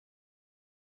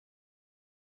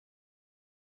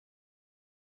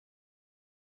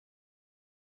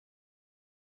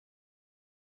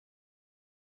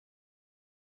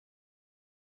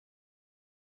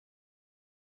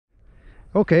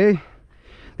Okay,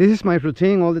 this is my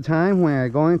routine all the time when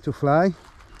I'm going to fly.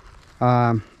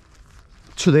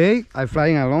 Today I'm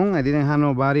flying alone. I didn't have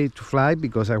nobody to fly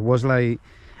because I was like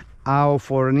out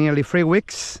for nearly 3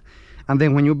 weeks, and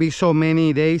then when you be so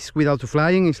many days without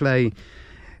flying, it's like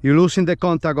you're losing the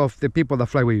contact of the people that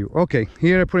fly with you. Okay,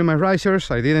 here I put in my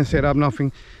risers. I didn't set up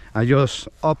nothing. I just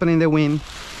opening the wing.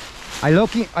 I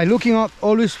looking up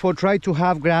always for try to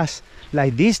have grass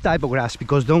like this type of grass,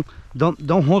 because don't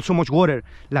hold so much water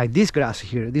like this grass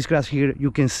here. This grass here,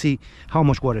 you can see how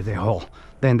much water they hold.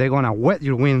 Then they're gonna wet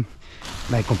your wing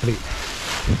like complete.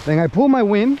 Then I pull my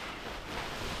wing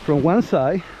from one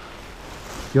side,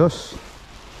 just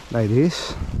like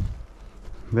this.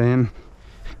 Then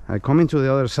I come into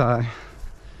the other side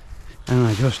and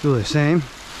I just do the same.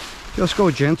 Just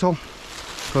go gentle,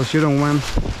 because you don't want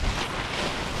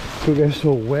to get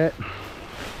so wet.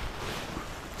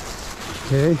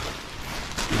 Okay,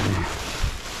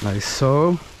 like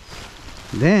so.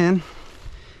 Then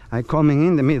I coming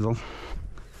in the middle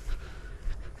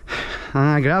and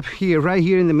I grab here, right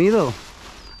here in the middle.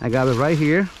 I grab it right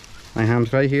here, my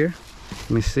hands right here.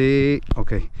 Let me see.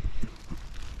 Okay,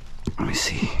 let me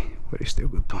see where is the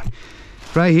good point.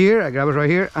 Right here, I grab it right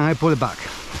here and I pull it back.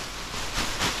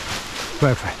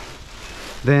 Perfect.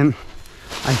 Then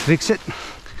I fix it,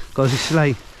 because it's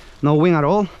like no wing at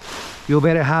all. You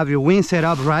better have your wing set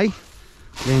up right.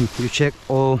 Then you check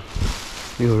all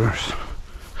yours.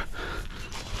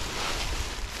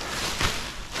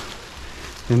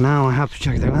 And now I have to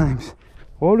check the lines.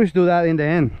 Always do that in the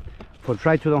end, for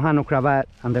try to don't have no cravat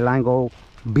and the line go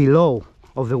below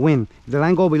of the wing. If the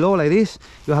line go below like this,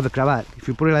 you have a cravat. If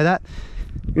you put it like that,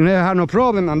 you never have no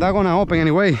problem, and they're gonna open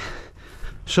anyway.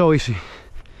 So easy.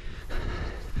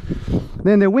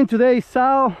 Then the wind today is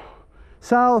south,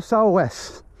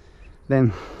 southwest.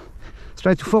 Then let's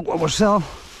try to focus ourselves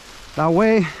that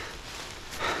way,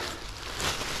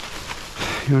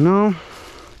 you know.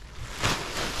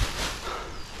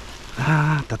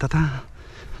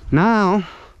 Now,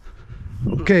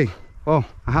 okay. Oh,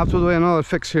 I have to do another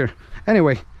fix here.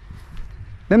 Anyway,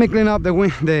 let me clean up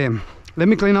let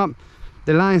me clean up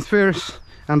the lines first,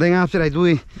 and then after I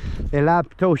do the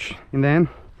lap touch in the end.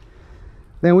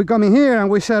 Then we come in here and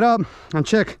we set up and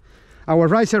check our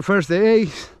riser first, the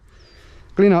 8.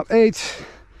 Clean up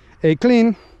 8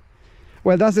 clean.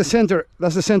 Well, that's the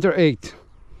center 8.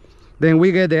 Then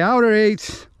we get the outer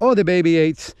 8 or the baby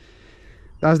 8.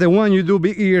 That's the one you do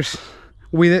big ears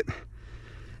with it.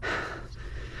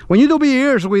 When you do big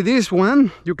ears with this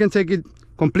one, you can take it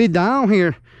complete down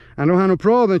here. I don't have no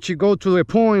problem. She go to the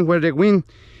point where the wing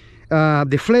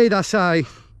deflate that side.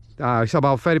 It's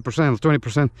about 30% or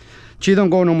 20%. She don't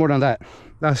go no more than that.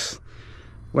 That's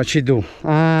what she do.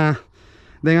 Then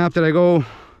after I go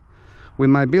with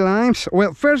my B limes.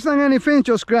 Well, first than anything,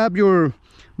 just grab your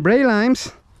brake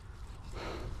limes,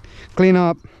 clean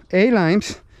up A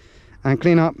limes, and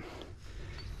clean up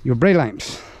your brake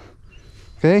limes.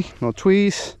 Okay, no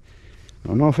twists,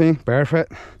 no nothing,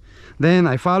 perfect. Then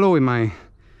I follow with my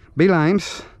B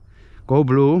limes, go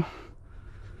blue.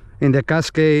 In the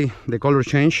cascade, the color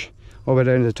change over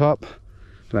there in the top,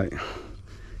 like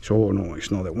so. No, it's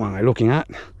not the one I'm looking at.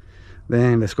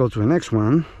 Then let's go to the next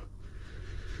one.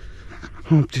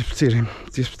 Oh, tip steering,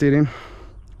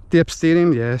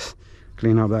 yes.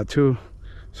 Clean up that too,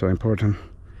 so important.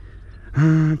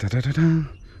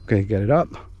 Okay, get it up.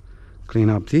 Clean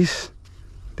up this.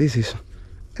 This is,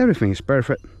 everything is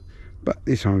perfect, but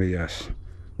it's only yes.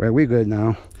 Well, we're good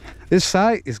now. This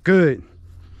side is good.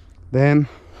 Then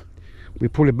we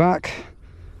pull it back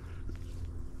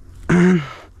and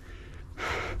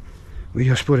we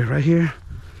just put it right here,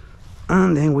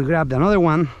 and then we grab another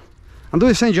one and do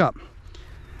the same job.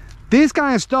 This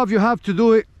kind of stuff, you have to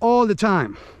do it all the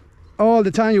time. All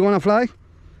the time you want to fly,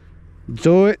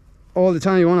 do it all the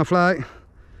time you want to fly,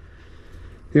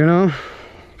 you know,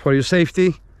 for your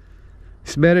safety.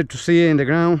 It's better to see it in the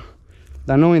ground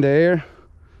than know in the air.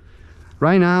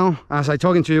 Right now, as I'm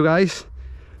talking to you guys,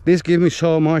 this gives me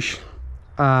so much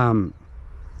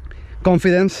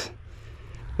confidence.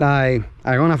 Like,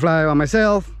 I'm gonna fly by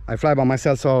myself. I fly by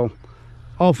myself so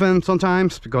often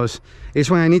sometimes, because it's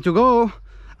when I need to go,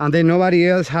 and then nobody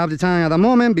else have the time at the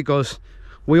moment, because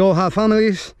we all have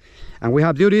families and we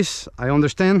have duties. I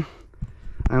understand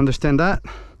that.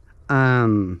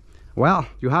 Well,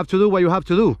 you have to do what you have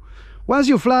to do. Once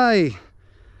you fly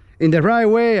in the right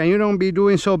way and you don't be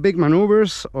doing so big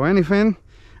maneuvers or anything,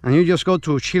 and you just go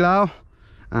to chill out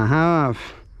and have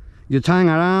your time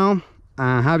around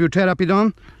and have your therapy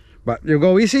done, but you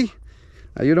go easy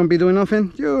and you don't be doing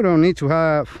nothing, you don't need to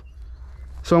have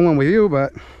someone with you.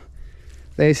 But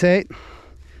they say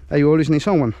that you always need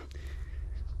someone.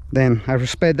 then I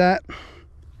respect that.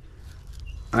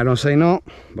 I don't say no,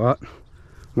 but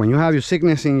when you have your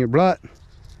sickness in your blood,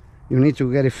 you need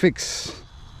to get it fixed.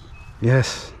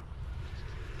 Yes.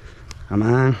 Come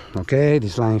on. Okay,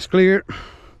 this line is clear.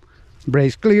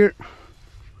 Brace clear.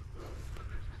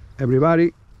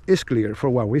 Everybody is clear for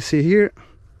what we see here.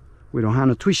 We don't have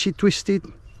to twist it.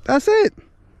 That's it.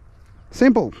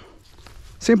 Simple.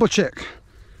 Simple check.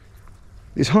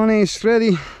 This honey is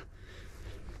ready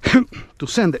to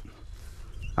send it.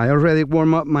 I already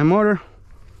warm up my motor.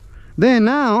 Then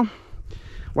now,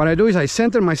 what I do is I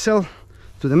center myself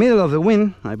to the middle of the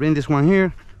wind. I bring this one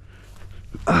here.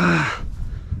 I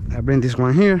bring this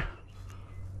one here.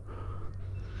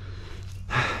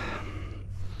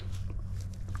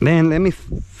 Then let me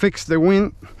fix the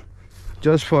wind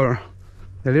just for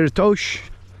a little touch.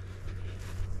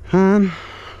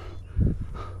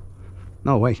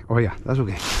 No, wait. Oh yeah, that's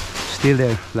okay. Still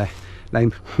there, like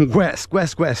west.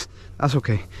 That's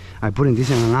okay. I'm putting this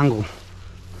in an angle.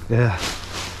 Yeah.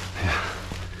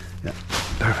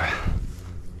 Perfect.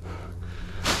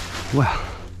 Well,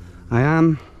 I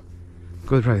am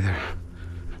good right there.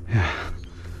 Yeah.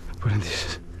 Putting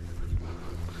this.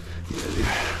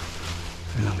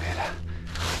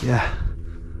 Yeah.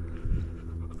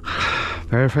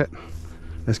 Perfect.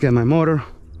 Let's get my motor.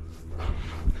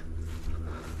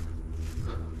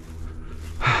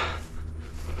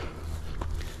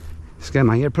 Let's get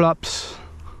my earplugs.